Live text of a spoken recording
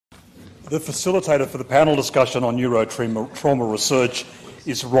The facilitator for the panel discussion on neurotrauma research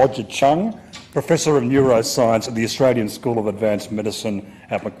is Roger Chung, Professor of Neuroscience at the Australian School of Advanced Medicine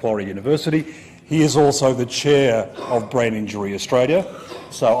at Macquarie University. He is also the Chair of Brain Injury Australia.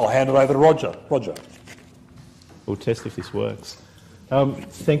 So I'll hand it over to Roger. Roger. We'll test if this works.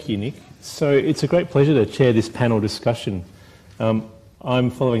 Thank you, Nick. So it's a great pleasure to chair this panel discussion.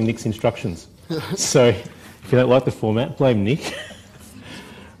 I'm following Nick's instructions. So if you don't like the format, blame Nick.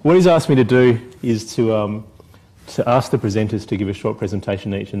 What he's asked me to do is to ask the presenters to give a short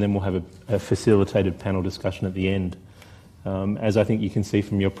presentation each, and then we'll have a facilitated panel discussion at the end. As I think you can see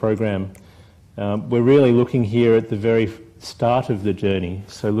from your program, we're really looking here at the very start of the journey,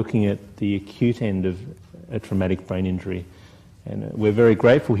 so looking at the acute end of a traumatic brain injury. And we're very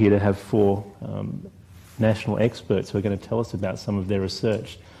grateful here to have four national experts who are going to tell us about some of their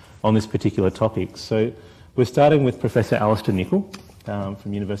research on this particular topic. So we're starting with Professor Alistair Nichol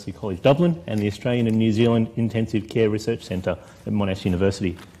from University College Dublin and the Australian and New Zealand Intensive Care Research Centre at Monash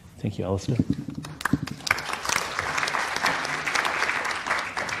University. Thank you, Alistair.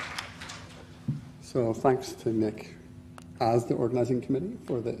 So thanks to Nick as the organising committee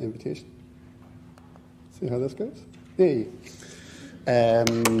for the invitation. See how this goes? Hey.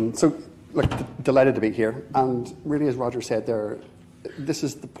 So, look, delighted to be here. And really, as Roger said there, this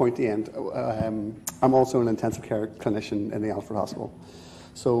is the pointy end. I'm also an intensive care clinician in the Alfred Hospital.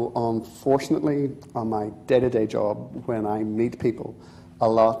 So, unfortunately, on my day-to-day job, when I meet people, a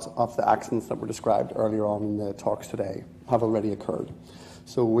lot of the accidents that were described earlier on in the talks today have already occurred.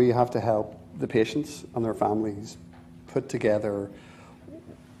 So we have to help the patients and their families put together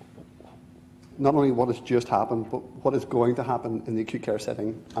not only what has just happened, but what is going to happen in the acute care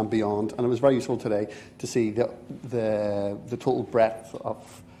setting and beyond. And it was very useful today to see the total breadth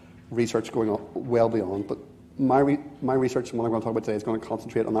of research going on well beyond. But my research and what I'm going to talk about today is going to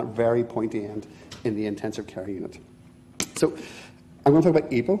concentrate on that very pointy end in the intensive care unit. So I'm going to talk about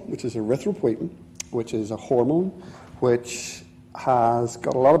EPO, which is erythropoietin, which is a hormone which has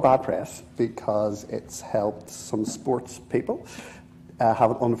got a lot of bad press because it's helped some sports people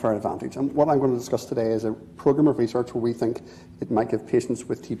have an unfair advantage. And what I'm going to discuss today is a program of research where we think it might give patients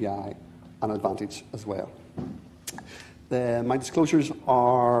with TBI an advantage as well. My disclosures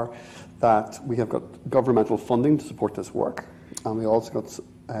are that we have got governmental funding to support this work, and we also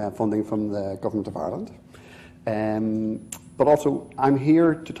got funding from the Government of Ireland. But also, I'm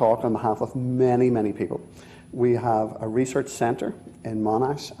here to talk on behalf of many, many people. We have a research centre in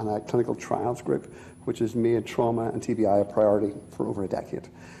Monash and a clinical trials group which has made trauma and TBI a priority for over a decade.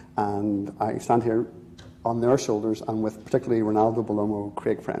 And I stand here on their shoulders, and with particularly Ronaldo Balomo,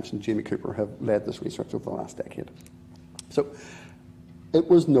 Craig French and Jamie Cooper have led this research over the last decade. So it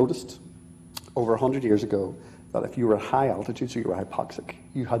was noticed over 100 years ago that if you were at high altitude, so you were hypoxic,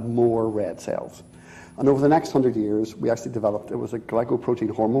 you had more red cells. And over the next 100 years, we actually developed, it was a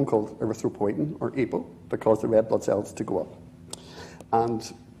glycoprotein hormone called erythropoietin, or EPO, that caused the red blood cells to go up.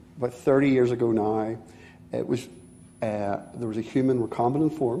 And about 30 years ago now, it was, there was a human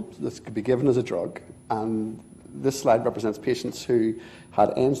recombinant form. So this could be given as a drug. And this slide represents patients who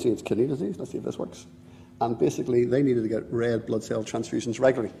had end-stage kidney disease. Let's see if this works. And basically, they needed to get red blood cell transfusions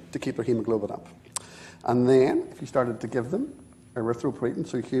regularly to keep their hemoglobin up. And then, if you started to give them erythropoietin,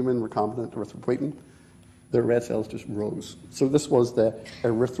 so human recombinant erythropoietin, their red cells just rose. So this was the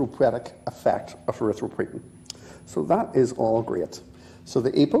erythropoietic effect of erythropoietin. So that is all great. So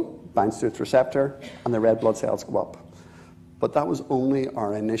the EPO binds to its receptor and the red blood cells go up. But that was only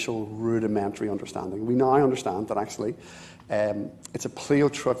our initial rudimentary understanding. We now understand that actually it's a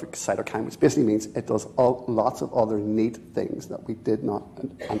pleiotropic cytokine, which basically means it does lots of other neat things that we did not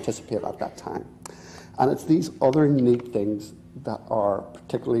anticipate at that time. And it's these other neat things that are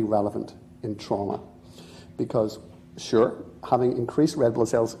particularly relevant in trauma. Because, sure, having increased red blood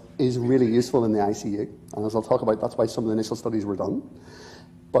cells is really useful in the ICU. And as I'll talk about, that's why some of the initial studies were done.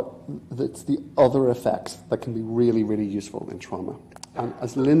 But it's the other effects that can be really, really useful in trauma. And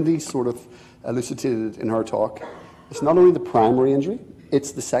as Lindy sort of elucidated in her talk, it's not only the primary injury,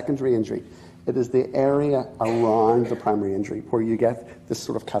 it's the secondary injury. It is the area around the primary injury where you get this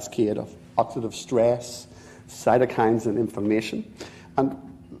sort of cascade of oxidative stress, cytokines and inflammation. And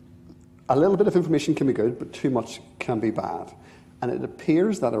a little bit of inflammation can be good, but too much can be bad. And it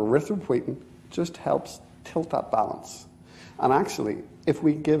appears that erythropoietin just helps tilt that balance. And actually, if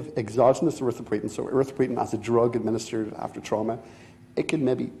we give exogenous erythropoietin, so erythropoietin as a drug administered after trauma, it can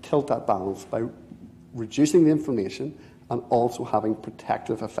maybe tilt that balance by reducing the inflammation and also having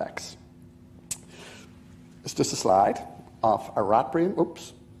protective effects. It's just a slide of a rat brain,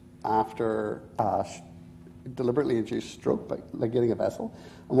 after deliberately induce stroke by ligating a vessel.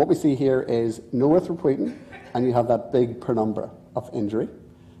 And what we see here is no erythropoietin, and you have that big penumbra of injury.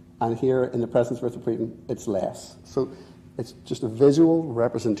 And here, in the presence of erythropoietin, it's less. So it's just a visual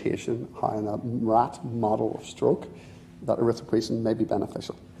representation how in a rat model of stroke that erythropoietin may be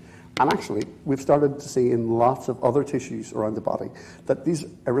beneficial. And actually, we've started to see in lots of other tissues around the body that these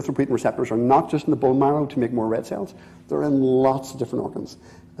erythropoietin receptors are not just in the bone marrow to make more red cells, they're in lots of different organs.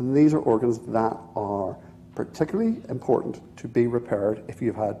 And these are organs that are particularly important to be repaired if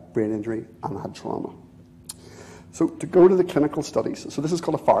you've had brain injury and had trauma. So to go to the clinical studies, so this is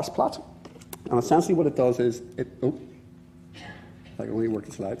called a forest plot. And essentially what it does is, I can only work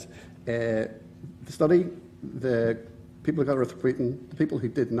the slides. The study, the people who got erythropoietin, the people who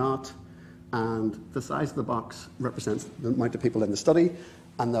did not, and the size of the box represents the amount of people in the study,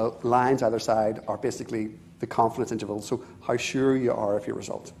 and the lines either side are basically the confidence intervals, so how sure you are of your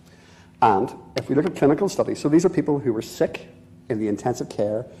result. And if we look at clinical studies, so these are people who were sick in the intensive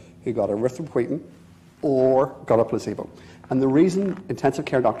care who got erythropoietin or got a placebo. And the reason intensive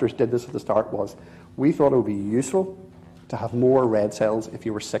care doctors did this at the start was we thought it would be useful to have more red cells if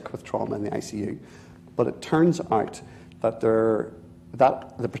you were sick with trauma in the ICU. But it turns out that the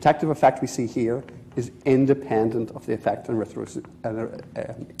protective effect we see here is independent of the effect on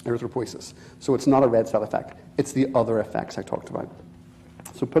erythropoiesis. So it's not a red cell effect. It's the other effects I talked about.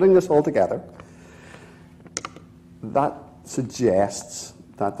 So putting this all together, that suggests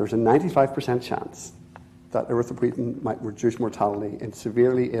that there's a 95% chance that erythropoietin might reduce mortality in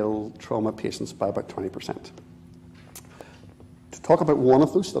severely ill trauma patients by about 20%. To talk about one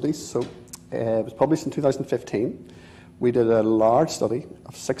of those studies, so it was published in 2015. We did a large study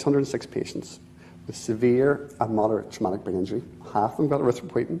of 606 patients with severe and moderate traumatic brain injury. Half of them got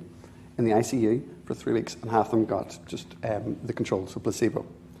erythropoietin in the ICU for 3 weeks, and half of them got just the control, so placebo.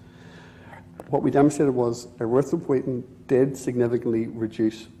 What we demonstrated was erythropoietin did significantly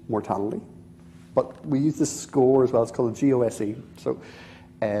reduce mortality, but we used this score as well. It's called a GOSE. So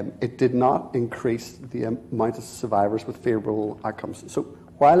it did not increase the amount of survivors with favourable outcomes. So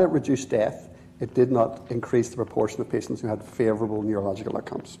while it reduced death, it did not increase the proportion of patients who had favourable neurological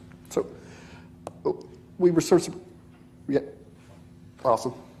outcomes. So we researched, yeah,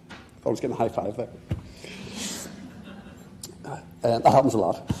 awesome. I was getting a high five there. That happens a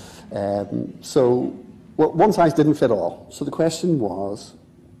lot. So one size didn't fit all. So the question was,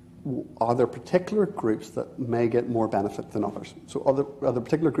 are there particular groups that may get more benefit than others? So are there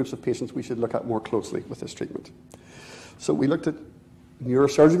particular groups of patients we should look at more closely with this treatment? So we looked at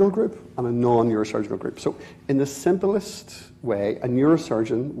neurosurgical group and a non-neurosurgical group. So in the simplest way, a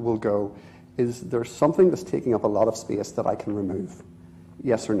neurosurgeon will go, is there something that's taking up a lot of space that I can remove?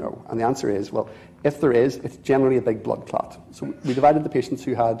 Yes or no? And the answer is, well, if there is, it's generally a big blood clot. So we divided the patients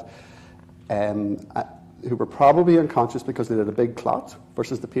who had, who were probably unconscious because they had a big clot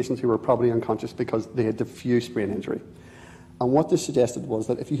versus the patients who were probably unconscious because they had diffuse brain injury. And what this suggested was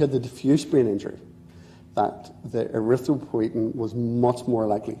that if you had the diffuse brain injury, that the erythropoietin was much more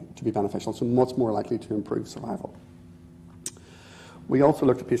likely to be beneficial, so much more likely to improve survival. We also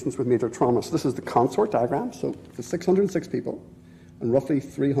looked at patients with major trauma. So this is the consort diagram. So the 606 people and roughly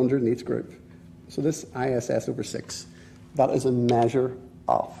 300 in each group. So this ISS over 6, that is a measure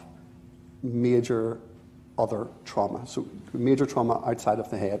of major other trauma. So major trauma outside of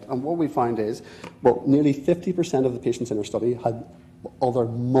the head. And what we found is, well, nearly 50% of the patients in our study had other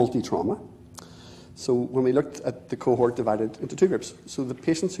multi-trauma. So when we looked at the cohort divided into two groups, so the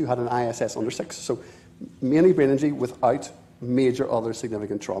patients who had an ISS under 6, so mainly brain injury without major other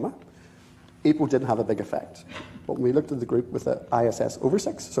significant trauma, EPO didn't have a big effect. But when we looked at the group with the ISS over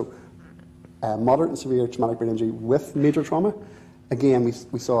 6, so moderate and severe traumatic brain injury with major trauma, again,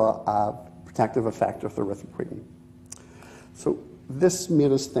 we saw a protective effect of the erythropoietin. So this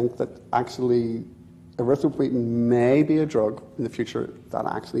made us think that actually erythropoietin may be a drug in the future that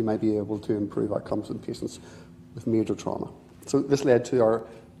actually might be able to improve outcomes in patients with major trauma. So this led to our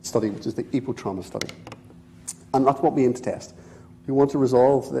study, which is the EPO trauma study. And that's what we aim to test. We want to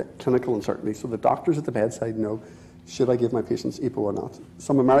resolve the clinical uncertainty, so the doctors at the bedside know, should I give my patients EPO or not?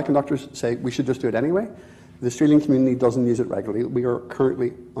 Some American doctors say we should just do it anyway. The Australian community doesn't use it regularly. We are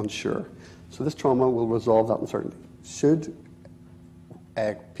currently unsure. So this trauma will resolve that uncertainty. Should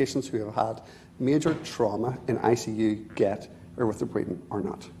patients who have had major trauma in ICU get erythropoietin or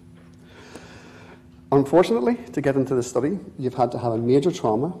not? Unfortunately, to get into this study, you've had to have a major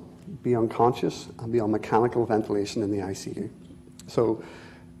trauma, be unconscious, and be on mechanical ventilation in the ICU. So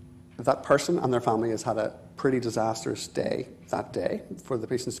that person and their family has had a pretty disastrous day that day for the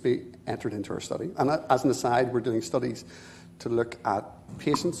patients to be entered into our study. And as an aside, we're doing studies to look at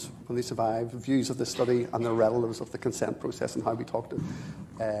patients when they survive, views of the study and their relatives of the consent process and how we talk to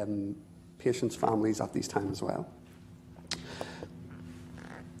patients' families at these times as well.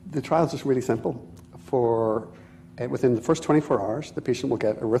 The trial is just really simple. Within the first 24 hours, the patient will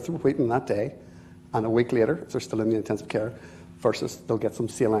get erythropoietin that day, and a week later, if they're still in the intensive care, versus they'll get some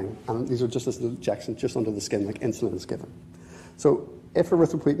saline. And these are just as injections just under the skin, like insulin is given. So if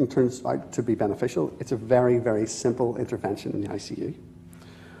erythropoietin turns out to be beneficial, it's a very, very simple intervention in the ICU.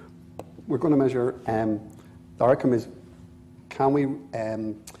 We're going to measure, the outcome is, can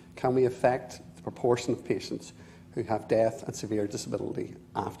we affect the proportion of patients who have death and severe disability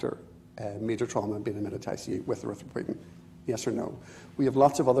after major trauma and being admitted to ICU with erythropoietin? Yes or no? We have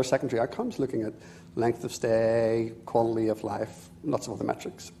lots of other secondary outcomes looking at length of stay, quality of life, lots of other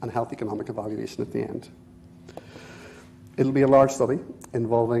metrics, and health economic evaluation at the end. It'll be a large study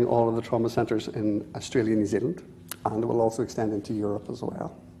involving all of the trauma centres in Australia and New Zealand, and it will also extend into Europe as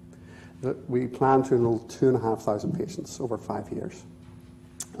well. We plan to enrol 2,500 patients over 5 years,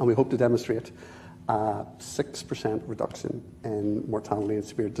 and we hope to demonstrate a 6% reduction in mortality and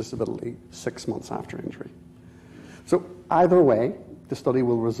severe disability 6 months after injury. So either way, the study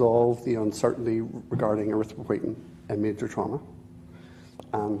will resolve the uncertainty regarding erythropoietin and major trauma.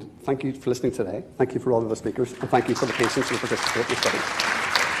 And thank you for listening today. Thank you for all of the speakers, and thank you for the patients who participate in the study.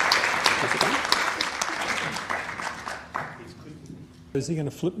 Is he going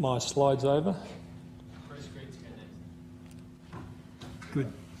to flip my slides over?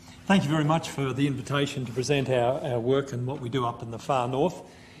 Good. Thank you very much for the invitation to present our work and what we do up in the far north.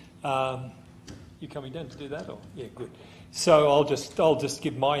 You coming down to do that? Or? Yeah, good. So I'll just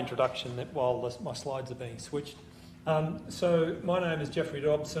give my introduction while my slides are being switched. So my name is Geoffrey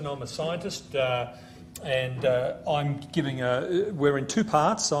Dobson. I'm a scientist, and I'm giving we're in two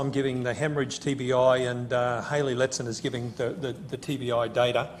parts. I'm giving the hemorrhage TBI, and Hayley Letson is giving the TBI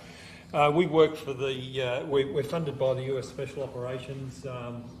data. We work for we're funded by the US Special Operations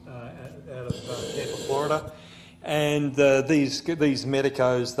out of Tampa, Florida. And these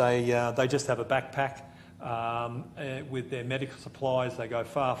medicos, they just have a backpack with their medical supplies. They go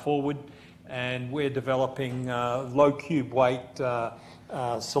far forward, and we're developing low cube weight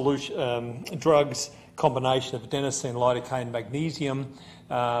drugs, combination of adenosine, lidocaine, magnesium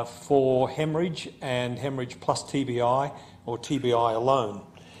for hemorrhage and hemorrhage plus TBI or TBI alone.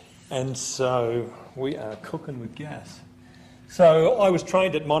 And so we are cooking with gas. So I was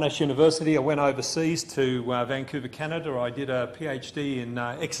trained at Monash University. I went overseas to Vancouver, Canada. I did a PhD in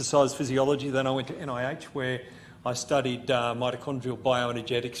exercise physiology. Then I went to NIH, where I studied mitochondrial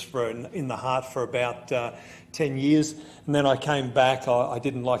bioenergetics in the heart for about 10 years. And then I came back. I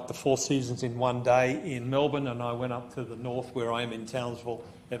didn't like the 4 seasons in one day in Melbourne, and I went up to the north, where I am in Townsville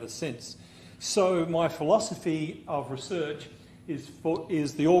ever since. So my philosophy of research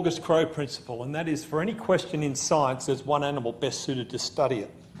is the August Crow principle, and that is, for any question in science, there's one animal best suited to study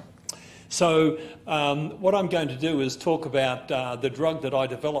it. So what I'm going to do is talk about the drug that I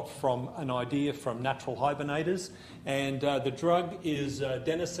developed from an idea from natural hibernators, and the drug is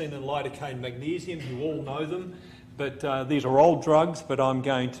adenosine and lidocaine magnesium. You all know them, but these are old drugs, but I'm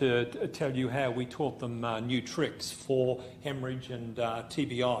going to tell you how we taught them new tricks for hemorrhage and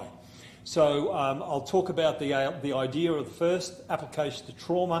TBI. So I'll talk about the idea of the first, application to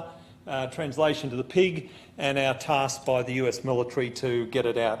trauma, translation to the pig, and our task by the US military to get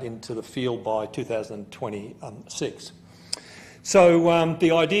it out into the field by 2026. So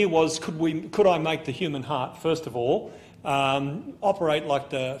the idea was, could I make the human heart, first of all, operate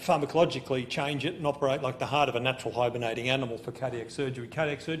like pharmacologically change it and operate like the heart of a natural hibernating animal for cardiac surgery.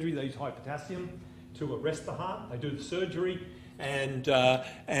 Cardiac surgery, they use high potassium to arrest the heart. They do the surgery. And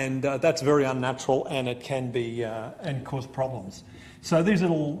that's very unnatural, and it can be and cause problems. So these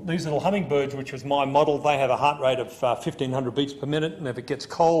little hummingbirds, which was my model, they have a heart rate of 1,500 beats per minute, and if it gets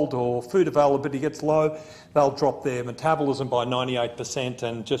cold or food availability gets low, they'll drop their metabolism by 98%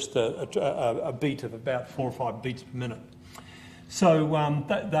 and just a beat of about 4 or 5 beats per minute. So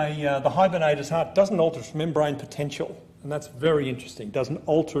the hibernator's heart doesn't alter its membrane potential. And that's very interesting. Doesn't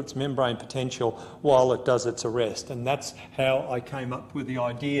alter its membrane potential while it does its arrest, and that's how I came up with the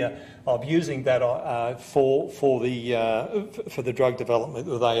idea of using that for the drug development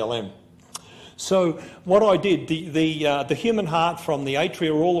with ALM. So what I did, the human heart from the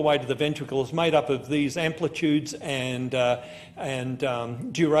atria all the way to the ventricle is made up of these amplitudes and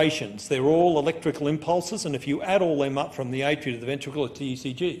durations. They're all electrical impulses, and if you add all them up from the atria to the ventricle, it's the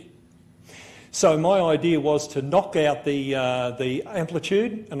ECG. So my idea was to knock out the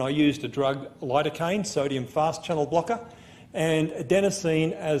amplitude, and I used a drug, lidocaine, sodium fast channel blocker, and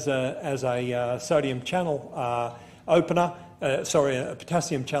adenosine as a sodium channel opener a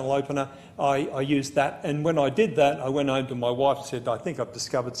potassium channel opener. I used that, and when I did that, I went home to my wife and said, I think I've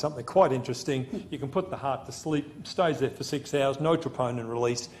discovered something quite interesting. You can put the heart to sleep, stays there for 6 hours, no troponin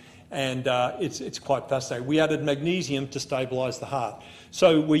release, and it's quite fascinating. We added magnesium to stabilise the heart.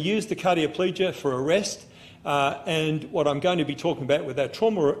 So we used the cardioplegia for arrest, and what I'm going to be talking about with our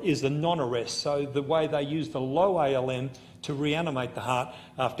trauma is the non-arrest, so the way they use the low ALM to reanimate the heart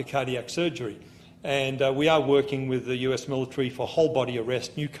after cardiac surgery. And we are working with the US military for whole body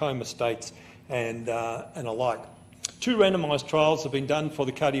arrest, new coma states and alike. 2 randomised trials have been done for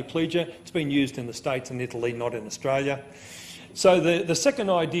the cardioplegia. It's been used in the States and Italy, not in Australia. So the second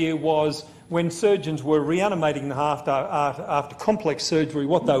idea was when surgeons were reanimating the heart after complex surgery,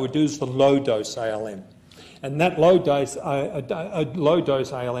 what they would do is the low-dose ALM. And that low-dose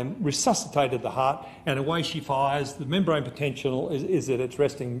ALM resuscitated the heart, and away she fires. The membrane potential is at its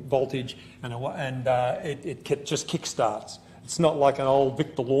resting voltage, and it just kick-starts. It's not like an old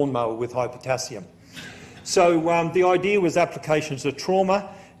Victor lawnmower with high potassium. So the idea was applications of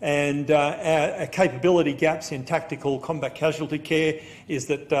trauma, and our capability gaps in tactical combat casualty care is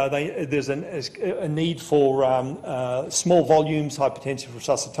that there's a need for small volumes, hypertensive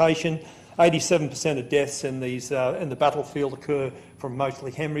resuscitation. 87% of deaths in the battlefield occur from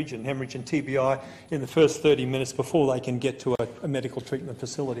mostly hemorrhage and TBI in the first 30 minutes before they can get to a medical treatment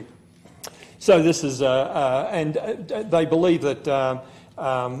facility. So this is, and they believe that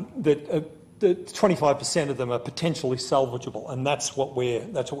 25% of them are potentially salvageable, and that's what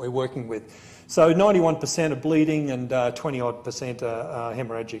we're working with. So 91% are bleeding and 20-odd% are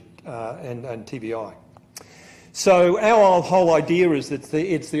hemorrhagic and TBI. So our whole idea is that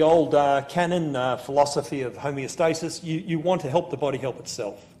it's the old canon philosophy of homeostasis. You want to help the body help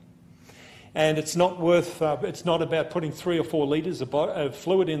itself, and it's not about putting 3 or 4 litres of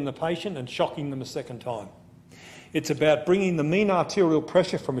fluid in the patient and shocking them a second time. It's about bringing the mean arterial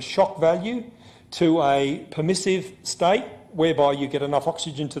pressure from a shock value to a permissive state whereby you get enough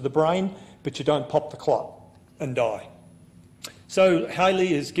oxygen to the brain, but you don't pop the clot and die. So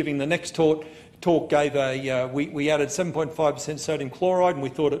Hayley is giving the next talk. We added 7.5% sodium chloride, and we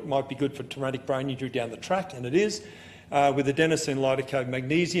thought it might be good for traumatic brain injury down the track, and it is, with adenosine lidocaine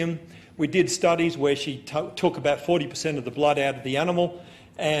magnesium. We did studies where she took about 40% of the blood out of the animal,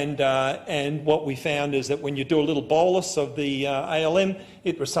 and what we found is that when you do a little bolus of the ALM,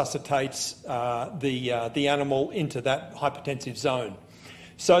 it resuscitates the animal into that hypertensive zone.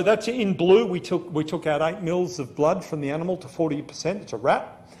 So that's in blue. We took out 8 mils of blood from the animal to 40%. It's a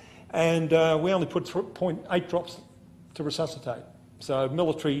rat. And we only put 0.8 drops to resuscitate. So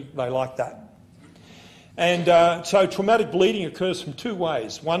military, they like that. And so traumatic bleeding occurs from 2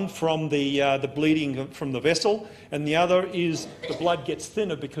 ways. One from the bleeding from the vessel, and the other is the blood gets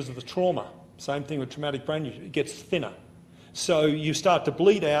thinner because of the trauma. Same thing with traumatic brain injury, it gets thinner. So you start to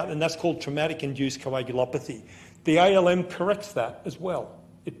bleed out, and that's called traumatic-induced coagulopathy. The ALM corrects that as well.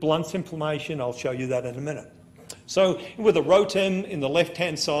 It blunts inflammation. I'll show you that in a minute. So with a ROTEM in the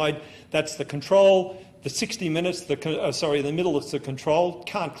left-hand side, that's the control. The 60 minutes, in the middle is the control.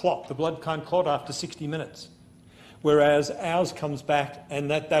 Can't clot. The blood can't clot after 60 minutes. Whereas ours comes back,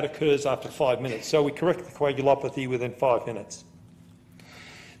 and that occurs after 5 minutes. So we correct the coagulopathy within 5 minutes.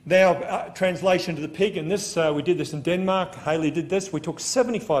 Now, translation to the pig, and this we did this in Denmark. Hayley did this. We took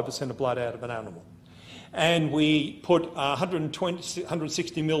 75% of blood out of an animal. And we put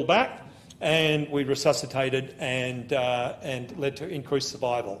 160 mil back, and we resuscitated and led to increased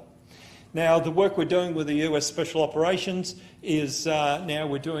survival. Now, the work we're doing with the US Special Operations is now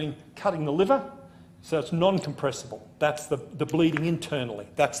we're doing cutting the liver, so it's non-compressible. That's the bleeding internally.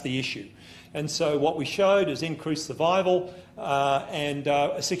 That's the issue. And so what we showed is increased survival and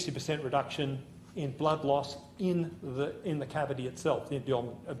a 60% reduction in blood loss in the cavity itself, the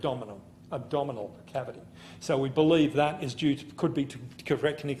abdominal cavity. So we believe that is could be to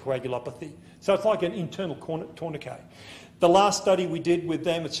correcting coagulopathy. So it's like an internal tourniquet. The last study we did with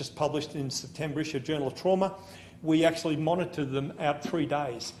them, it's just published in September issue of Journal of Trauma, we actually monitored them out 3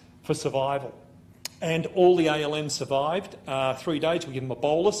 days for survival. And all the ALMs survived 3 days. We give them a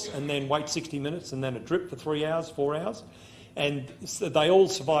bolus and then wait 60 minutes and then a drip for 3 hours, 4 hours. And so they all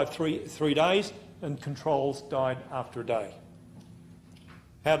survived three days, and controls died after a day.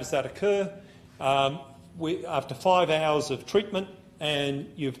 How does that occur? After 5 hours of treatment and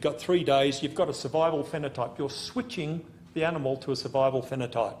you've got 3 days, you've got a survival phenotype. You're switching the animal to a survival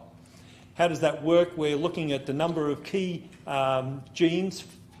phenotype. How does that work? We're looking at the number of key genes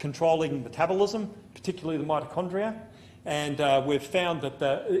controlling metabolism, particularly the mitochondria, and we've found that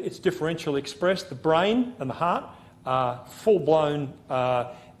it's differentially expressed. The brain and the heart are full-blown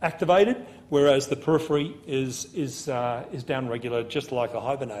activated, whereas the periphery is downregulated, just like a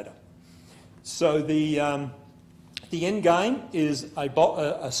hibernator. So the end game is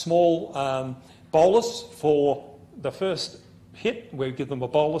a small bolus for the first hit. We give them a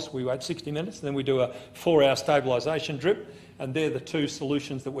bolus, we wait 60 minutes, then we do a 4-hour stabilisation drip, and they're the two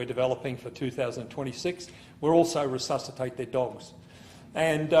solutions that we're developing for 2026. We'll also resuscitate their dogs.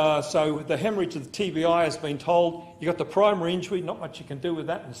 And so the hemorrhage of the TBI has been told, you've got the primary injury, not much you can do with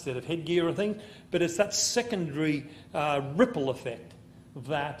that instead of headgear or thing, but it's that secondary ripple effect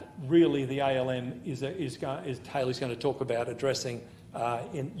that really the ALM is Hayley's going to talk about addressing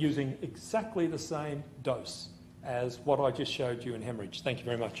in using exactly the same dose as what I just showed you in hemorrhage. Thank you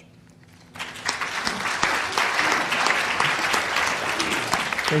very much.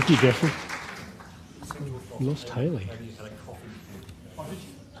 Thank you, Geoffrey. We lost Hayley.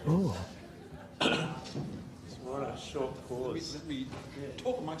 Oh. What a short pause. Let me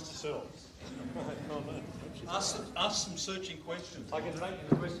talk amongst yourselves. Ask some searching questions. I can take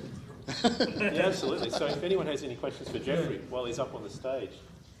the questions. Yeah, absolutely. So if anyone has any questions for Geoffrey while he's up on the stage.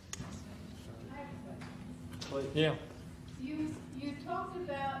 Please. Yeah. You talked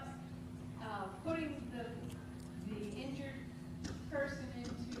about putting the injured person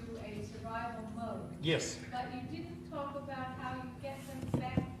into a survival mode. Yes. But you didn't talk about how you get them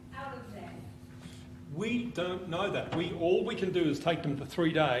back out of that. We don't know that. All we can do is take them for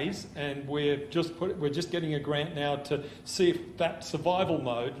 3 days, and we're just getting a grant now to see if that survival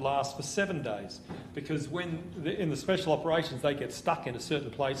mode lasts for 7 days. Because in the special operations they get stuck in a certain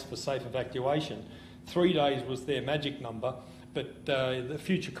place for safe evacuation. 3 days was their magic number, but the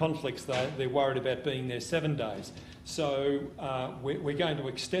future conflicts they're worried about being there 7 days. So we're going to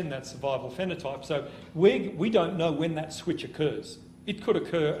extend that survival phenotype. So we don't know when that switch occurs. It could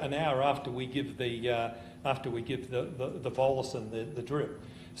occur an hour after we give the bolus and the drip.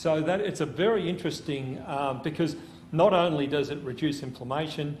 So that it's a very interesting because not only does it reduce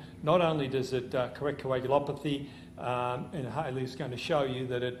inflammation, not only does it correct coagulopathy, and Hayley's going to show you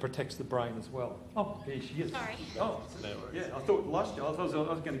that it protects the brain as well. Oh, here she is. Sorry. Oh, yeah. I thought last year I was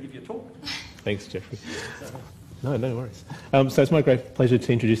going to give you a talk. Thanks, Geoffrey. No worries. So it's my great pleasure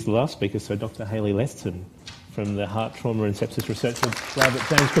to introduce the last speaker, so Dr. Hayley Letson from the Heart Trauma and Sepsis Research Lab at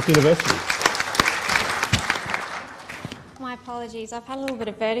James Cook University. My apologies. I've had a little bit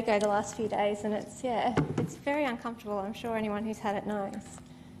of vertigo the last few days, and it's very uncomfortable. I'm sure anyone who's had it knows.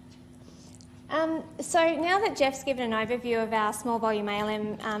 So now that Geoff's given an overview of our small volume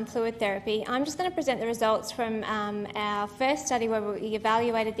ALM fluid therapy, I'm just going to present the results from our first study where we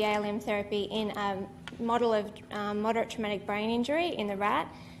evaluated the ALM therapy in a model of moderate traumatic brain injury in the rat,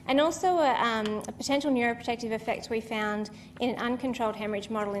 and also a potential neuroprotective effect we found in an uncontrolled hemorrhage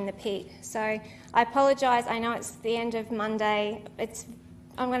model in the pig. So I apologise, I know it's the end of Monday.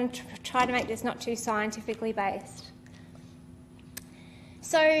 I'm going to try to make this not too scientifically based.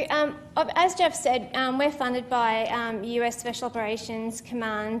 So, as Geoff said, we're funded by US Special Operations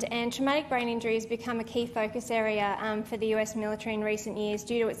Command, and traumatic brain injury has become a key focus area for the US military in recent years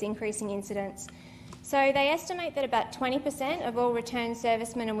due to its increasing incidence. So they estimate that about 20% of all returned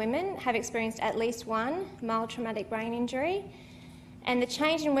servicemen and women have experienced at least one mild traumatic brain injury, and the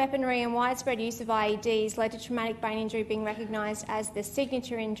change in weaponry and widespread use of IEDs led to traumatic brain injury being recognised as the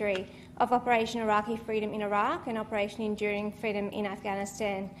signature injury of Operation Iraqi Freedom in Iraq and Operation Enduring Freedom in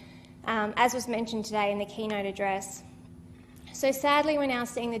Afghanistan, as was mentioned today in the keynote address. So sadly, we're now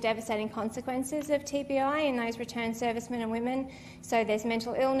seeing the devastating consequences of TBI in those returned servicemen and women. So there's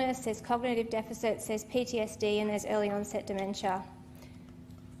mental illness, there's cognitive deficits, there's PTSD, and there's early onset dementia.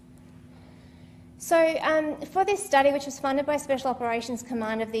 So for this study, which was funded by Special Operations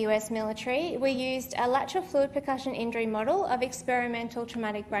Command of the US military, we used a lateral fluid percussion injury model of experimental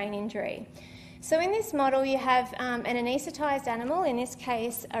traumatic brain injury. So in this model, you have an anaesthetised animal, in this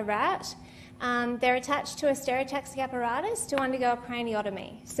case a rat. They're attached to a stereotaxic apparatus to undergo a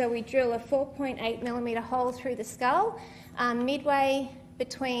craniotomy. So we drill a 4.8mm hole through the skull, midway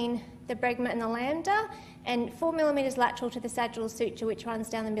between the bregma and the lambda, and 4mm lateral to the sagittal suture, which runs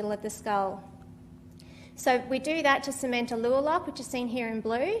down the middle of the skull. So we do that to cement a luer lock, which is seen here in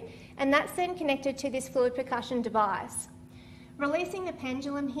blue, and that's then connected to this fluid percussion device. Releasing the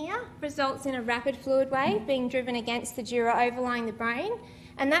pendulum here results in a rapid fluid wave being driven against the dura overlying the brain,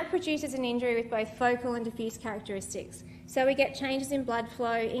 and that produces an injury with both focal and diffuse characteristics. So we get changes in blood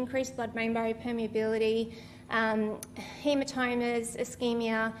flow, increased blood-brain barrier permeability, hematomas,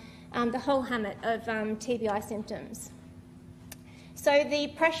 ischemia, the whole gamut of TBI symptoms. So the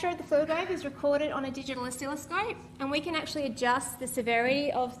pressure of the fluid wave is recorded on a digital oscilloscope, and we can actually adjust the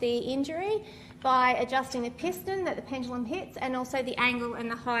severity of the injury by adjusting the piston that the pendulum hits and also the angle and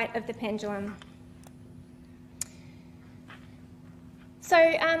the height of the pendulum. So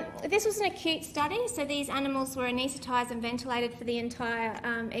this was an acute study, so these animals were anaesthetised and ventilated for the entire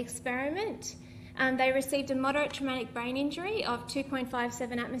experiment. They received a moderate traumatic brain injury of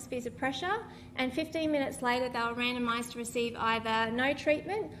 2.57 atmospheres of pressure, and 15 minutes later they were randomised to receive either no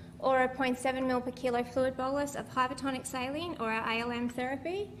treatment or a 0.7 ml per kilo fluid bolus of hypertonic saline or our ALM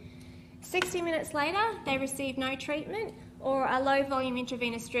therapy. 60 minutes later they received no treatment or a low volume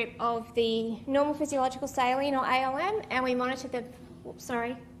intravenous drip of the normal physiological saline or ALM, and we monitored them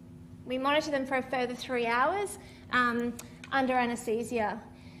for a further 3 hours under anaesthesia.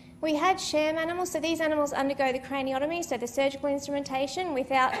 We had sham animals, so these animals undergo the craniotomy, so the surgical instrumentation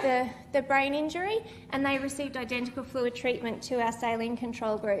without the brain injury, and they received identical fluid treatment to our saline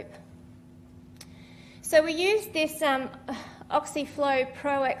control group. So we used this OxyFlow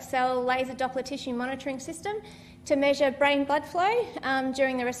Pro XL laser Doppler tissue monitoring system to measure brain blood flow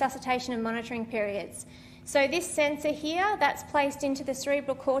during the resuscitation and monitoring periods. So this sensor here, that's placed into the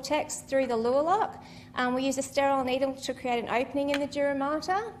cerebral cortex through the Luer lock. We use a sterile needle to create an opening in the dura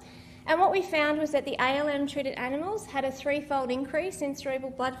mater. And what we found was that the ALM-treated animals had a 3-fold increase in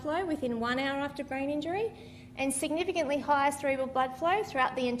cerebral blood flow within 1 hour after brain injury, and significantly higher cerebral blood flow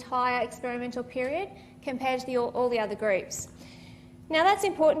throughout the entire experimental period compared to all the other groups. Now that's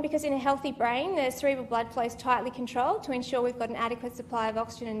important because in a healthy brain, the cerebral blood flow is tightly controlled to ensure we've got an adequate supply of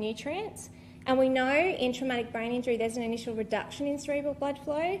oxygen and nutrients. And we know in traumatic brain injury there's an initial reduction in cerebral blood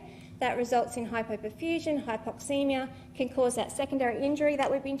flow that results in hypoperfusion, hypoxemia, can cause that secondary injury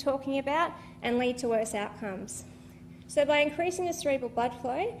that we've been talking about and lead to worse outcomes. So by increasing the cerebral blood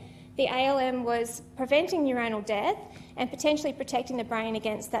flow, the ALM was preventing neuronal death and potentially protecting the brain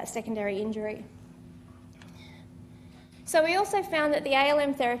against that secondary injury. So we also found that the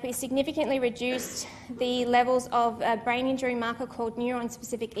ALM therapy significantly reduced the levels of a brain injury marker called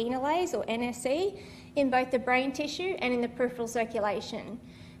neuron-specific enolase, or NSE, in both the brain tissue and in the peripheral circulation.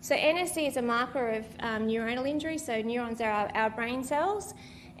 So NSE is a marker of neuronal injury, so neurons are our brain cells,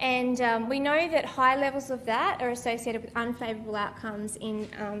 and we know that high levels of that are associated with unfavourable outcomes in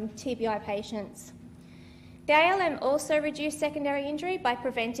TBI patients. The ALM also reduced secondary injury by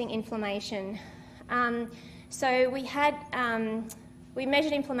preventing inflammation. So we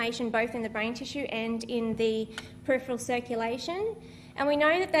measured inflammation both in the brain tissue and in the peripheral circulation, and we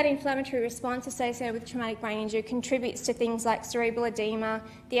know that inflammatory response associated with traumatic brain injury contributes to things like cerebral edema,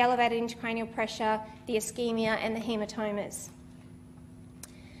 the elevated intracranial pressure, the ischemia and the hematomas.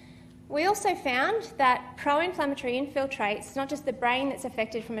 We also found that pro-inflammatory infiltrates, not just the brain that's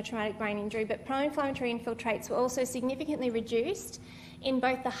affected from a traumatic brain injury, but pro-inflammatory infiltrates were also significantly reduced in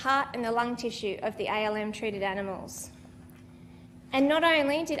both the heart and the lung tissue of the ALM-treated animals. And not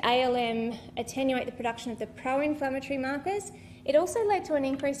only did ALM attenuate the production of the pro-inflammatory markers, it also led to an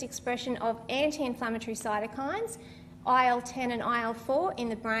increased expression of anti-inflammatory cytokines, IL-10 and IL-4, in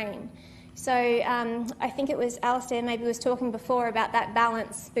the brain. So I think it was Alistair maybe was talking before about that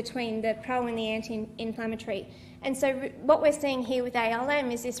balance between the pro and the anti-inflammatory. And so what we're seeing here with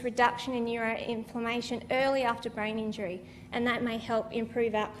ALM is this reduction in neuroinflammation early after brain injury, and that may help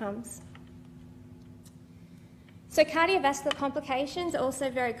improve outcomes. So cardiovascular complications are also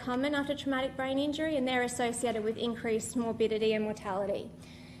very common after traumatic brain injury, and they're associated with increased morbidity and mortality.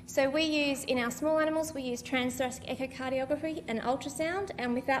 So we use, in our small animals, we use transthoracic echocardiography and ultrasound,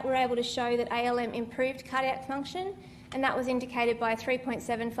 and with that we're able to show that ALM improved cardiac function, and that was indicated by a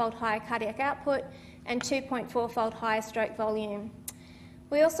 3.7-fold higher cardiac output and 2.4-fold higher stroke volume.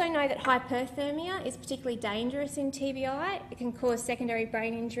 We also know that hyperthermia is particularly dangerous in TBI. It can cause secondary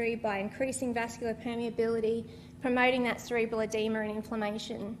brain injury by increasing vascular permeability, promoting that cerebral edema and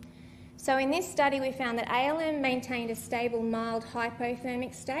inflammation. So in this study we found that ALM maintained a stable mild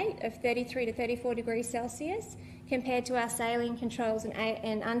hypothermic state of 33 to 34 degrees Celsius compared to our saline controls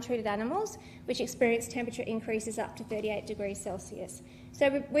and untreated animals, which experienced temperature increases up to 38 degrees Celsius.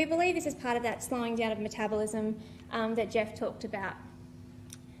 So we believe this is part of that slowing down of metabolism that Geoff talked about.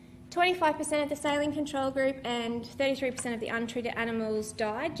 25% of the saline control group and 33% of the untreated animals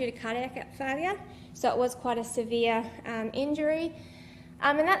died due to cardiac failure, so it was quite a severe injury.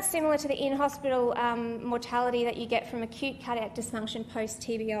 And that's similar to the in-hospital mortality that you get from acute cardiac dysfunction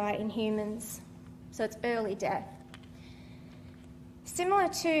post-TBI in humans. So it's early death. Similar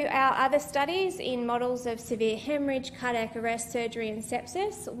to our other studies in models of severe hemorrhage, cardiac arrest, surgery and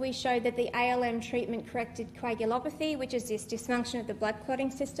sepsis, we showed that the ALM treatment corrected coagulopathy, which is this dysfunction of the blood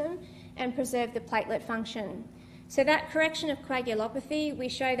clotting system, and preserved the platelet function. So that correction of coagulopathy, we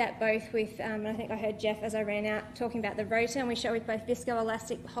show that both with, and I think I heard Geoff as I ran out talking about the rota, and we show with both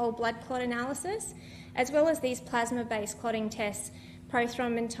viscoelastic whole blood clot analysis, as well as these plasma-based clotting tests,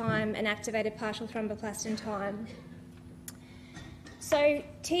 prothrombin time and activated partial thromboplastin time. So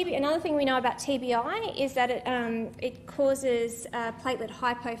another thing we know about TBI is that it causes platelet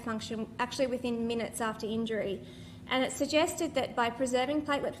hypofunction actually within minutes after injury. And it suggested that by preserving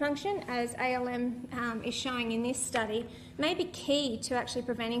platelet function, as ALM is showing in this study, may be key to actually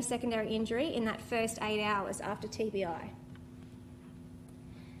preventing secondary injury in that first 8 hours after TBI.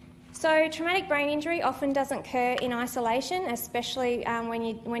 So traumatic brain injury often doesn't occur in isolation, especially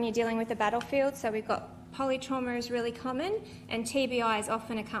when you're dealing with the battlefield. So we've got polytrauma is really common, and TBI is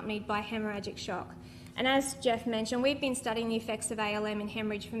often accompanied by hemorrhagic shock. And as Geoff mentioned, we've been studying the effects of ALM in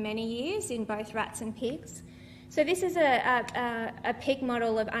hemorrhage for many years in both rats and pigs. So this is a pig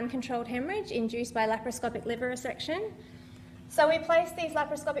model of uncontrolled hemorrhage induced by laparoscopic liver resection. So we place these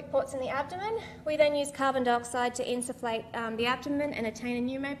laparoscopic ports in the abdomen. We then use carbon dioxide to insufflate the abdomen and attain a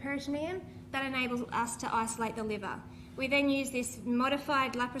pneumoperitoneum. That enables us to isolate the liver. We then use this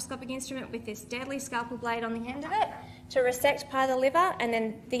modified laparoscopic instrument with this deadly scalpel blade on the end of it to resect part of the liver, and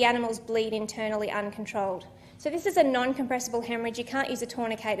then the animals bleed internally uncontrolled. So this is a non-compressible hemorrhage. You can't use a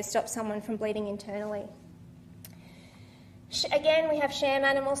tourniquet to stop someone from bleeding internally. Again, we have sham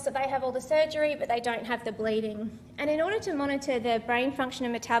animals, so they have all the surgery, but they don't have the bleeding. And in order to monitor the brain function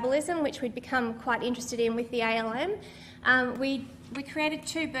and metabolism, which we'd become quite interested in with the ALM, we created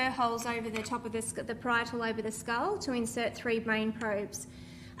 2 burr holes over the top of the parietal lobe of the skull to insert 3 brain probes.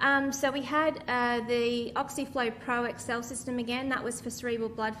 So we had the OxyFlow Pro XL system again. That was for cerebral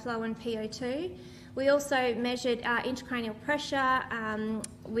blood flow and PO2. We also measured intracranial pressure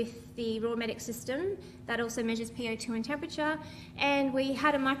with the raw medic system. That also measures PO2 and temperature. And we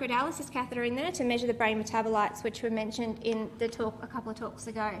had a microdialysis catheter in there to measure the brain metabolites, which were mentioned in the talk a couple of talks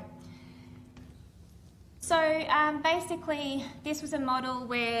ago. So basically, this was a model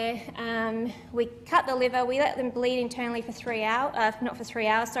where we cut the liver, we let them bleed internally for 3 hours,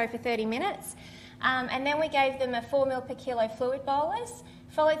 for 30 minutes. And then we gave them a 4 ml per kilo fluid bolus,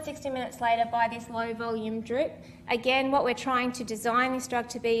 followed 60 minutes later by this low volume drip. Again, what we're trying to design this drug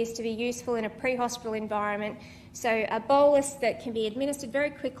to be is to be useful in a pre-hospital environment. So a bolus that can be administered very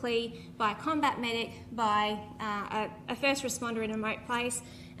quickly by a combat medic, by a first responder in a remote place.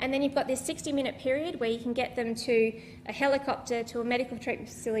 And then you've got this 60-minute period where you can get them to a helicopter to a medical treatment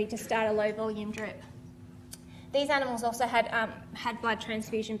facility to start a low volume drip. These animals also had blood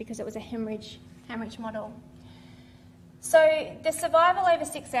transfusion because it was a hemorrhage model. So the survival over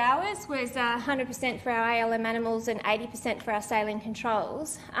 6 hours was 100% for our ALM animals and 80% for our saline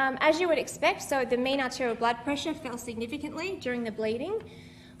controls. As you would expect, so the mean arterial blood pressure fell significantly during the bleeding.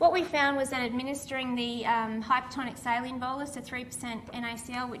 What we found was that administering the hypertonic saline bolus, a 3%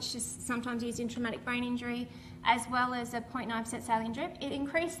 NaCl, which is sometimes used in traumatic brain injury, as well as a 0.9% saline drip, it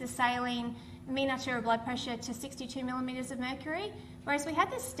increased the saline mean arterial blood pressure to 62 millimetres of mercury, whereas we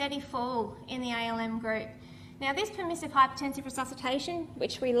had this steady fall in the ALM group. Now, this permissive hypertensive resuscitation,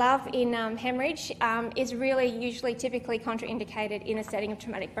 which we love in hemorrhage, is really usually typically contraindicated in a setting of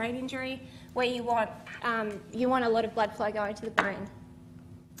traumatic brain injury, where you want a lot of blood flow going to the brain.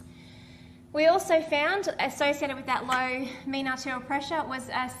 We also found, associated with that low mean arterial pressure, was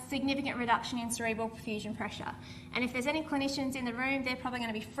a significant reduction in cerebral perfusion pressure. And if there's any clinicians in the room, they're probably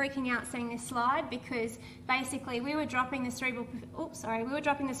going to be freaking out seeing this slide, because basically we were dropping the cerebral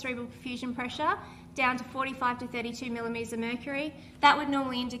perfusion pressure down to 45 to 32 millimetres of mercury. That would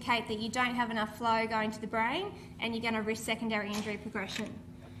normally indicate that you don't have enough flow going to the brain and you're going to risk secondary injury progression.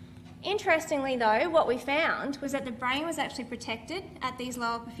 Interestingly though, what we found was that the brain was actually protected at these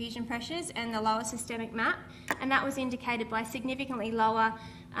lower perfusion pressures and the lower systemic MAP, and that was indicated by significantly lower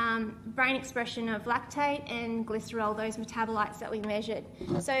brain expression of lactate and glycerol, those metabolites that we measured.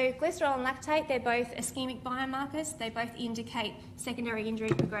 So glycerol and lactate, they're both ischemic biomarkers. They both indicate secondary injury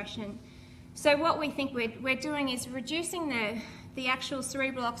progression. So what we think we're doing is reducing the actual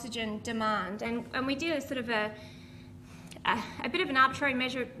cerebral oxygen demand, and we did a sort of a bit of an arbitrary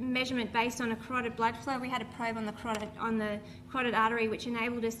measurement based on a carotid blood flow. We had a probe on the carotid artery, which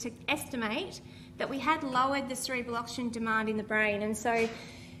enabled us to estimate that we had lowered the cerebral oxygen demand in the brain. And so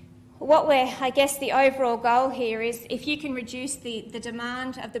I guess the overall goal here is if you can reduce the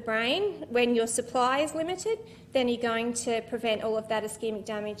demand of the brain when your supply is limited, then you're going to prevent all of that ischemic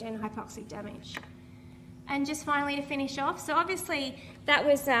damage and hypoxic damage. And just finally to finish off, so obviously that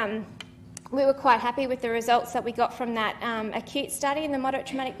was we were quite happy with the results that we got from that acute study in the moderate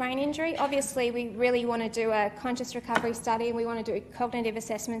traumatic brain injury. Obviously, we really want to do a conscious recovery study, and we want to do cognitive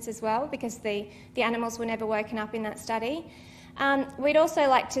assessments as well, because the animals were never woken up in that study. We'd also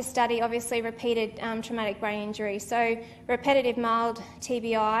like to study, obviously, repeated traumatic brain injury. So repetitive mild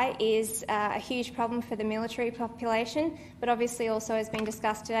TBI is a huge problem for the military population, but obviously also, has been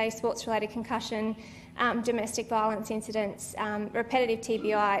discussed today, sports-related concussion, domestic violence incidents, repetitive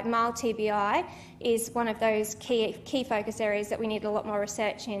TBI, mild TBI is one of those key focus areas that we need a lot more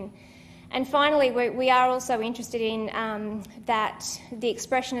research in. And finally, we are also interested in the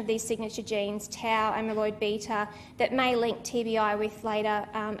expression of these signature genes, tau, amyloid beta, that may link TBI with later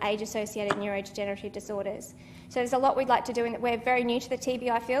age-associated neurodegenerative disorders. So there's a lot we'd like to do, and we're very new to the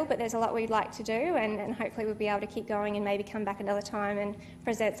TBI field, but there's a lot we'd like to do, and hopefully we'll be able to keep going and maybe come back another time and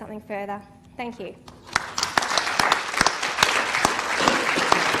present something further. Thank you.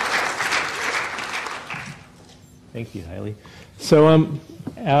 Thank you, Hayley. So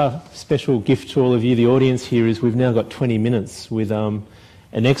our special gift to all of you, the audience here, is we've now got 20 minutes with an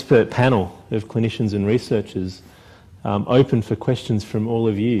expert panel of clinicians and researchers open for questions from all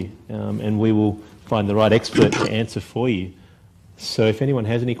of you, and we will find the right expert to answer for you. So if anyone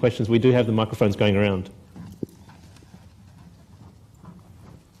has any questions, we do have the microphones going around.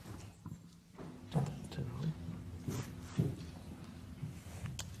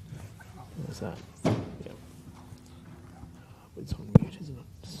 What's that? Yeah. It's on mute, isn't it?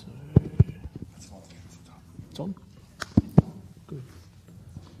 So it's on. Good.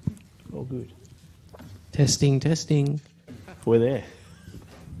 All good. Testing, testing. We're there.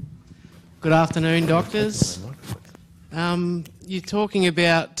 Good afternoon, doctors. You're talking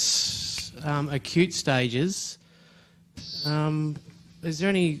about acute stages. Is there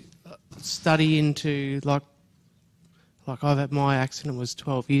any study into, like I've had, my accident was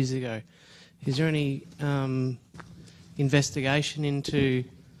 12 years ago. Is there any investigation into,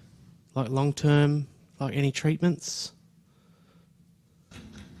 like, long-term, like any treatments?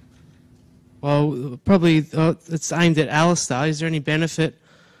 Well, probably it's aimed at Alistair. Is there any benefit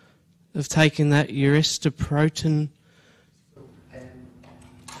of taking that uristoprotein?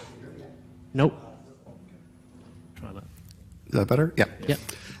 Nope. Try that. Is that better? Yeah. Yep.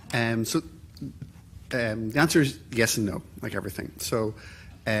 The answer is yes and no, like everything. So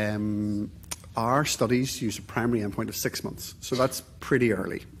our studies use a primary endpoint of 6 months, so that's pretty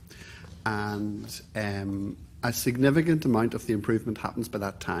early. And a significant amount of the improvement happens by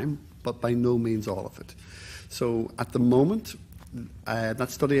that time, but by no means all of it. So at the moment,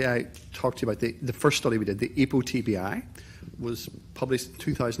 that study I talked to you about, the first study we did, the EPO-TBI, was published in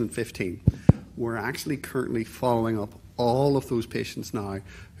 2015. We're actually currently following up all of those patients now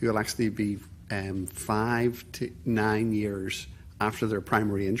who will actually be 5 to 9 years after their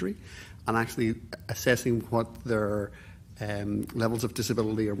primary injury, and actually assessing what their levels of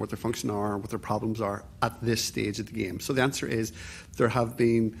disability or what their function are, or what their problems are at this stage of the game. So the answer is there have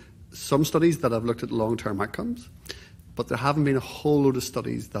been some studies that have looked at long-term outcomes, but there haven't been a whole load of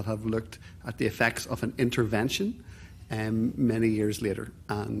studies that have looked at the effects of an intervention many years later.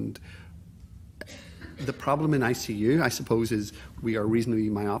 And the problem in ICU, I suppose, is we are reasonably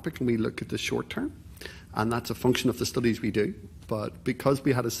myopic and we look at the short term, and that's a function of the studies we do. But because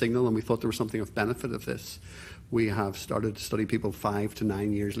we had a signal and we thought there was something of benefit of this, we have started to study people 5 to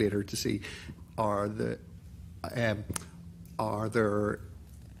 9 years later to see are there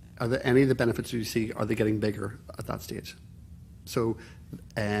any of the benefits you see, are they getting bigger at that stage? So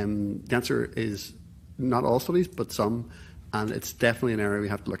the answer is not all studies, but some, and it's definitely an area we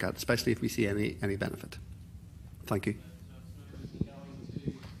have to look at, especially if we see any benefit. Thank you.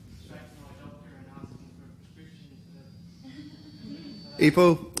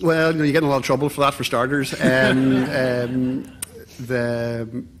 EPO, well, you get in a lot of trouble for that, for starters. The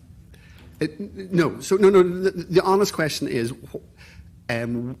honest question is,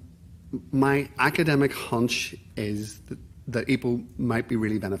 my academic hunch is that EPO might be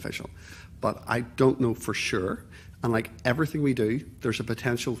really beneficial, but I don't know for sure. And like everything we do, there's a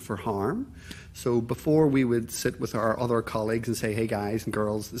potential for harm. So before we would sit with our other colleagues and say, hey guys and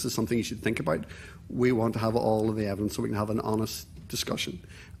girls, this is something you should think about, we want to have all of the evidence so we can have an honest discussion.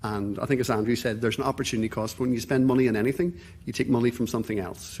 And I think, as Andrew said, there's an opportunity cost. When you spend money on anything, you take money from something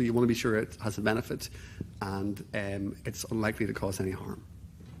else. So you want to be sure it has a benefit and it's unlikely to cause any harm.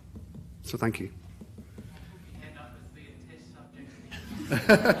 So thank you.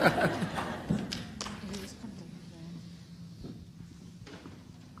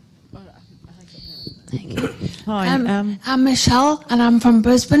 Hi, I'm Michelle, and I'm from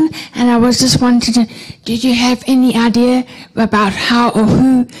Brisbane, and I was just wanting to, did you have any idea about how or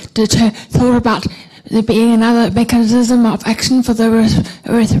who thought about there being another mechanism of action for the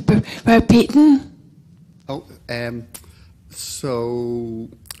erythropoietin? Oh, so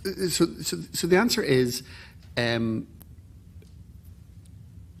the answer is,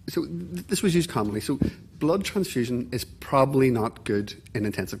 so this was used commonly. So blood transfusion is probably not good in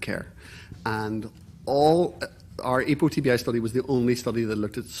intensive care, and our APO-TBI study was the only study that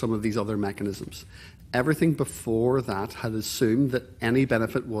looked at some of these other mechanisms. Everything before that had assumed that any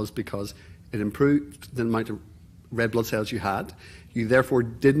benefit was because it improved the amount of red blood cells you had. You therefore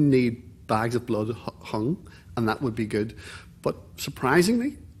didn't need bags of blood hung, and that would be good. But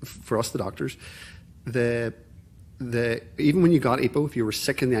surprisingly, for us, the doctors, even when you got APO, if you were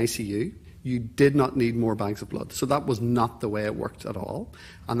sick in the ICU, you did not need more bags of blood. So that was not the way it worked at all.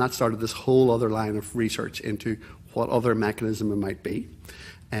 And that started this whole other line of research into what other mechanism it might be.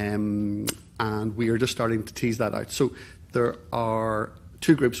 And we are just starting to tease that out. So there are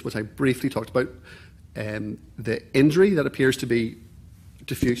two groups which I briefly talked about. The injury that appears to be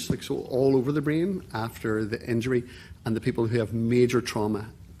diffuse, like so all over the brain after the injury, and the people who have major trauma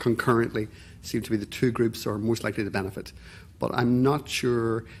concurrently seem to be the two groups that are most likely to benefit. But I'm not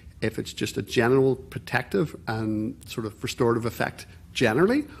sure if it's just a general protective and sort of restorative effect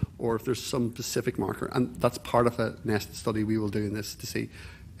generally, or if there's some specific marker. And that's part of a nested study we will do in this to see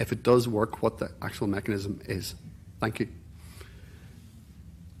if it does work, what the actual mechanism is. Thank you.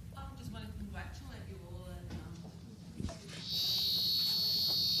 I just want to congratulate you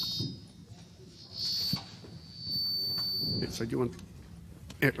all. So do you want...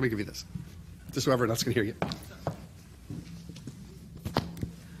 Here, let me give you this. Just so everyone else can hear you.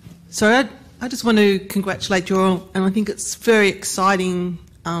 So I just want to congratulate you all, and I think it's very exciting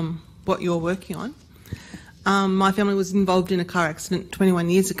what you're working on. My family was involved in a car accident 21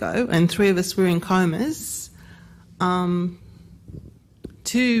 years ago, and 3 of us were in comas. 2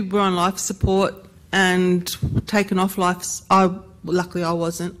 were on life support and taken off life. Luckily, I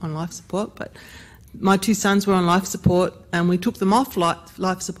wasn't on life support, but my 2 sons were on life support, and we took them off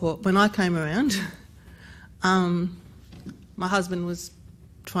life support. When I came around, my husband was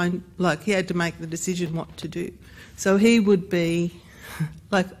he had to make the decision what to do. So he would be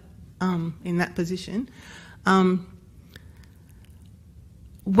in that position.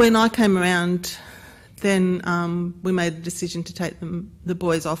 When I came around, then we made the decision to take the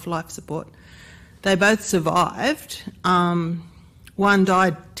boys off life support. They both survived. One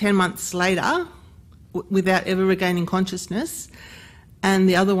died 10 months later without ever regaining consciousness, and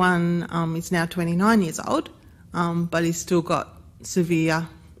the other one is now 29 years old, but he's still got severe.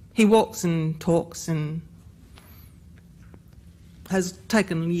 He walks and talks and has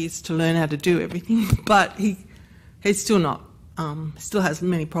taken years to learn how to do everything, but he's still not, still has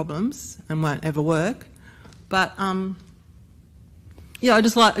many problems and won't ever work. But yeah, I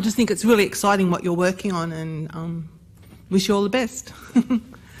just think it's really exciting what you're working on, and wish you all the best.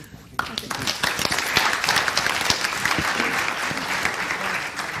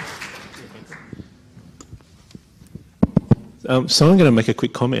 So I'm going to make a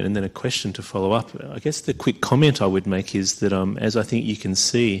quick comment and then a question to follow up. I guess the quick comment I would make is that, as I think you can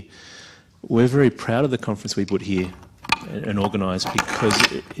see, we're very proud of the conference we put here and organise, because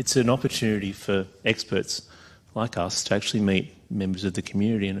it's an opportunity for experts like us to actually meet members of the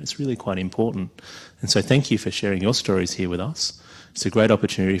community, and it's really quite important. And so thank you for sharing your stories here with us. It's a great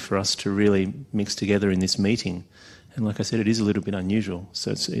opportunity for us to really mix together in this meeting. And like I said, it is a little bit unusual,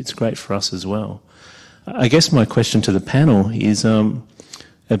 so it's great for us as well. I guess my question to the panel is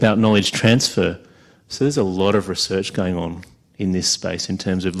about knowledge transfer. So there's a lot of research going on in this space in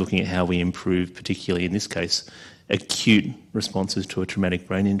terms of looking at how we improve, particularly in this case, acute responses to a traumatic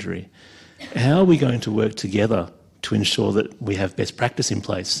brain injury. How are we going to work together to ensure that we have best practice in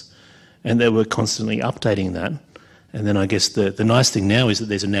place and that we're constantly updating that? And then I guess the nice thing now is that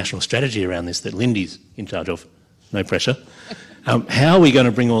there's a national strategy around this that Lindy's in charge of. No pressure. How are we going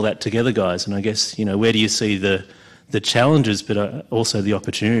to bring all that together, guys? And I guess, where do you see the challenges but also the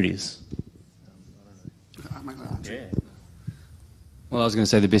opportunities? Well, I was going to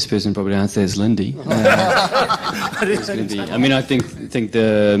say the best person probably to answer is Lindy. I mean, I think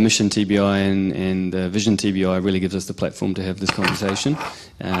the Mission TBI and the Vision TBI really gives us the platform to have this conversation.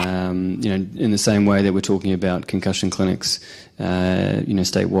 In the same way that we're talking about concussion clinics,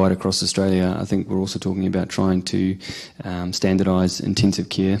 statewide across Australia, I think we're also talking about trying to standardise intensive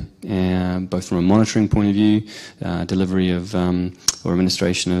care, both from a monitoring point of view, delivery of or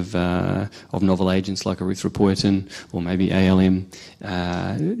administration of novel agents like erythropoietin or maybe ALM.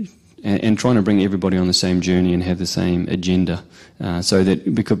 and trying to bring everybody on the same journey and have the same agenda, so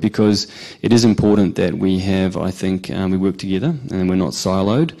that because it is important that we have, I think, we work together and we're not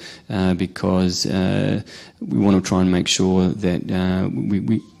siloed, because we want to try and make sure that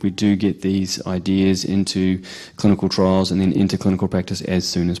we do get these ideas into clinical trials and then into clinical practice as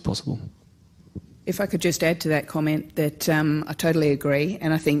soon as possible. If I could just add to that comment that I totally agree,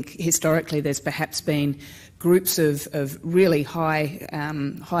 and I think historically there's perhaps been groups of really high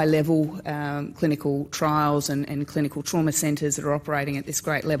level clinical trials and clinical trauma centres that are operating at this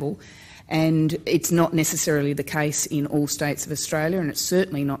great level, and it's not necessarily the case in all states of Australia, and it's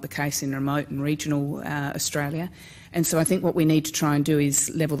certainly not the case in remote and regional Australia. And so I think what we need to try and do is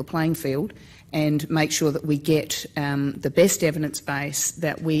level the playing field and make sure that we get the best evidence base,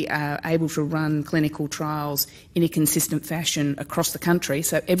 that we are able to run clinical trials in a consistent fashion across the country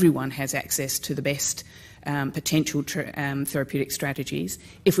so everyone has access to the best potential therapeutic strategies.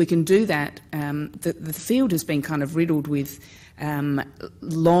 If we can do that, the field has been kind of riddled with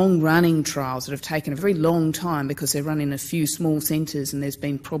long-running trials that have taken a very long time because they're run in a few small centres and there's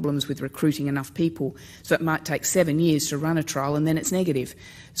been problems with recruiting enough people. So it might take 7 years to run a trial and then it's negative.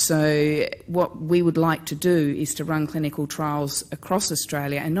 So what we would like to do is to run clinical trials across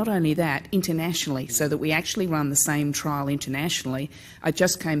Australia, and not only that, internationally, so that we actually run the same trial internationally. I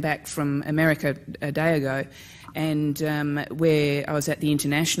just came back from America a day ago, and where I was at the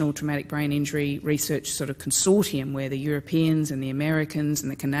International Traumatic Brain Injury Research sort of consortium, where the Europeans and the Americans and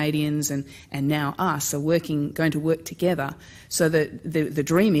the Canadians and now us are going to work together, so that the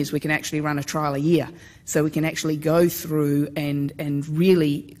dream is we can actually run a trial a year, so we can actually go through and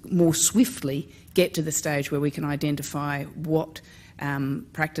really more swiftly get to the stage where we can identify what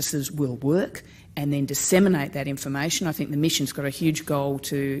practices will work and then disseminate that information. I think the mission's got a huge goal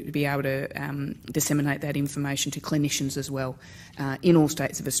to be able to disseminate that information to clinicians as well in all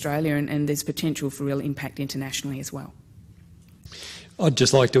states of Australia, and there's potential for real impact internationally as well. I'd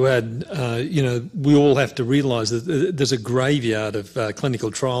just like to add, we all have to realise that there's a graveyard of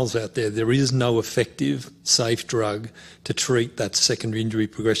clinical trials out there. There is no effective, safe drug to treat that secondary injury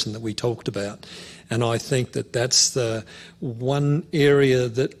progression that we talked about. And I think that that's the one area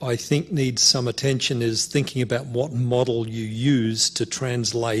that I think needs some attention, is thinking about what model you use to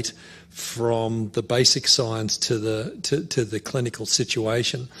translate from the basic science to the clinical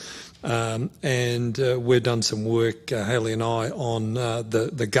situation. And we've done some work, Hayley and I, on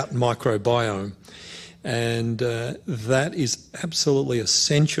the gut microbiome. And that is absolutely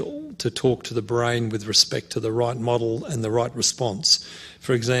essential to talk to the brain with respect to the right model and the right response.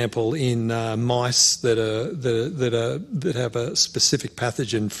 For example, in mice that have a specific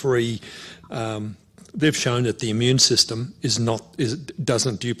pathogen-free, they've shown that the immune system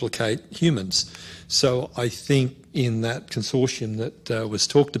doesn't duplicate humans. So I think in that consortium that was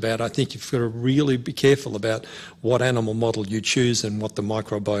talked about, I think you've got to really be careful about what animal model you choose and what the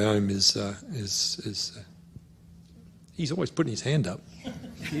microbiome is. He's always putting his hand up.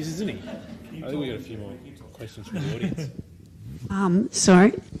 He is, isn't he? I think we've got a few more questions from the audience.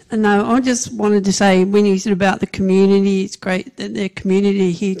 Sorry. No, I just wanted to say, when you said about the community, it's great that there's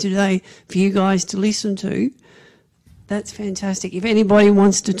community here today for you guys to listen to. That's fantastic. If anybody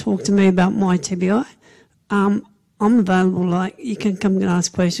wants to talk to me about my TBI, I'm available. You can come and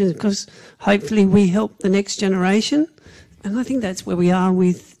ask questions, because hopefully we help the next generation. And I think that's where we are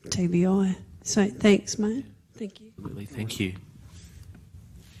with TBI. So thanks, mate. Thank you. Absolutely. Thank you.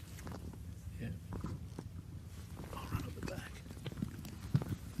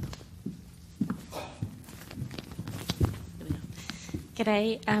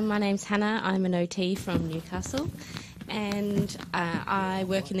 G'day, my name's Hannah. I'm an OT from Newcastle, and I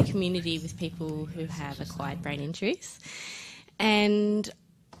work in the community with people who have acquired brain injuries, and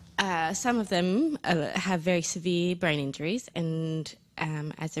some of them have very severe brain injuries, and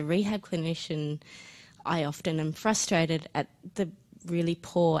as a rehab clinician, I often am frustrated at the really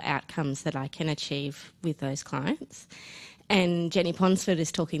poor outcomes that I can achieve with those clients. And Jenny Ponsford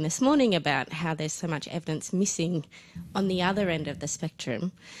is talking this morning about how there's so much evidence missing on the other end of the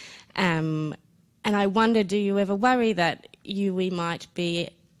spectrum. And I wonder, do you ever worry that we might be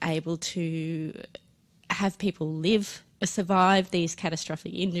able to have people survive these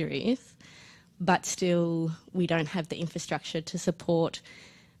catastrophic injuries, but still we don't have the infrastructure to support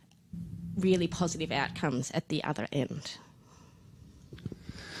really positive outcomes at the other end?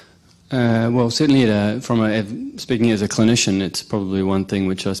 Well, certainly speaking as a clinician, it's probably one thing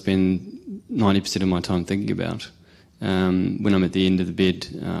which I spend 90% of my time thinking about. When I'm at the end of the bed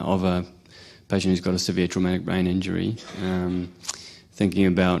of a patient who's got a severe traumatic brain injury, thinking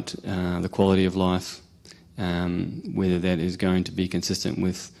about the quality of life, whether that is going to be consistent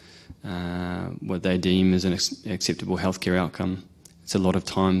with what they deem as an acceptable healthcare outcome. It's a lot of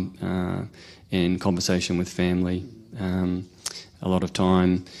time in conversation with family, a lot of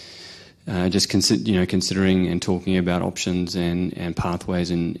time just considering and talking about options and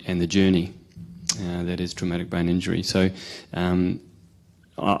pathways and the journey that is traumatic brain injury. So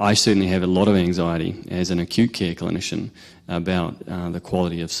I certainly have a lot of anxiety as an acute care clinician about the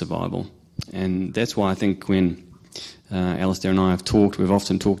quality of survival. And that's why I think when Alistair and I have talked, we've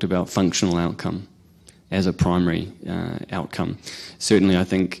often talked about functional outcome as a primary outcome. Certainly I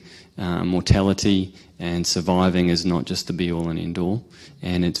think mortality and surviving is not just the be-all and end-all,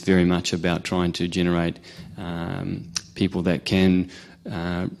 and it's very much about trying to generate people that can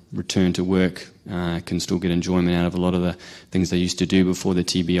return to work, can still get enjoyment out of a lot of the things they used to do before the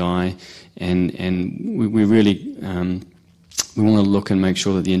TBI, and we really we want to look and make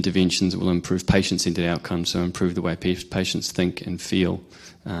sure that the interventions will improve patient-centred outcomes, so improve the way patients think and feel,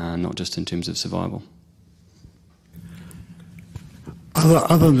 not just in terms of survival.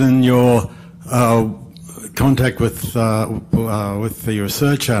 Other than your contact with the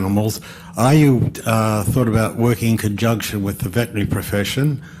research animals, are you thought about working in conjunction with the veterinary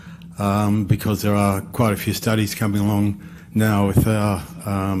profession? Because there are quite a few studies coming along now with our,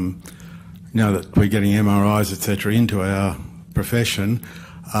 now that we're getting MRIs, etc., into our profession.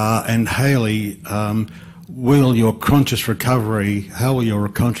 And Hayley, will your conscious recovery, how will your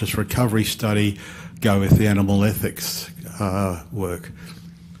conscious recovery study go with the animal ethics work?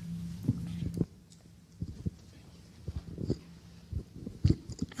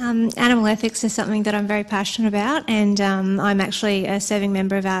 Animal ethics is something that I'm very passionate about, and I'm actually a serving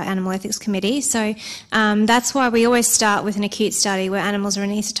member of our animal ethics committee. So that's why we always start with an acute study where animals are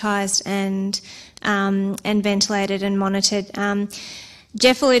anaesthetised and ventilated and monitored.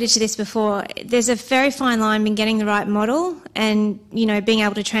 Jeff alluded to this before. There's a very fine line in getting the right model and, you know, being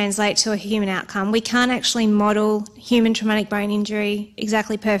able to translate to a human outcome. We can't actually model human traumatic brain injury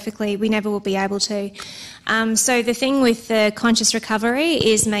exactly perfectly. We never will be able to. So the thing with the conscious recovery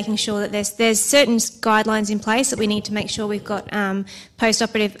is making sure that there's certain guidelines in place that we need to make sure we've got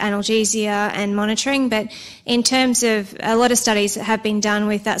post-operative analgesia and monitoring. But in terms of a lot of studies that have been done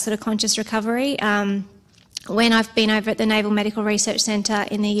with that sort of conscious recovery, when I've been over at the Naval Medical Research Centre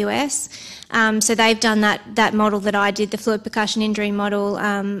in the US, so they've done that model that I did, the fluid percussion injury model,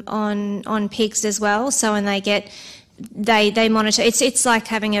 on pigs as well. So when they get, they monitor. It's like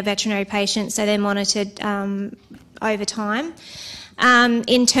having a veterinary patient, so they're monitored over time.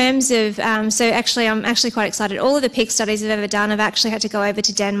 In terms of, so actually I'm actually quite excited. All of the pig studies I've ever done, I've actually had to go over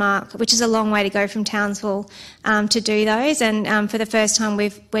to Denmark, which is a long way to go from Townsville to do those. And for the first time,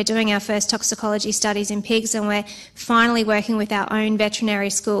 we're doing our first toxicology studies in pigs, and we're finally working with our own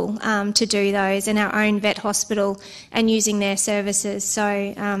veterinary school to do those, and our own vet hospital, and using their services.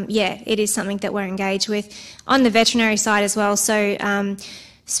 So yeah, it is something that we're engaged with. On the veterinary side as well, so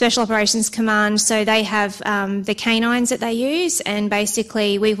Special Operations Command, so they have the canines that they use, and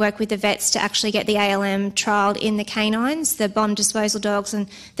basically we work with the vets to actually get the ALM trialled in the canines, the bomb disposal dogs and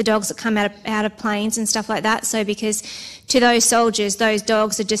the dogs that come out of planes and stuff like that. So because to those soldiers, those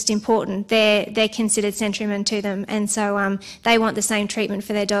dogs are just important. They're considered sentrymen to them, and so they want the same treatment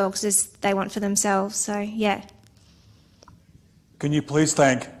for their dogs as they want for themselves. So yeah. Can you please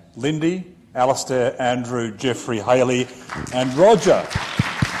thank Lindy, Alistair, Andrew, Geoffrey, Hayley and Roger.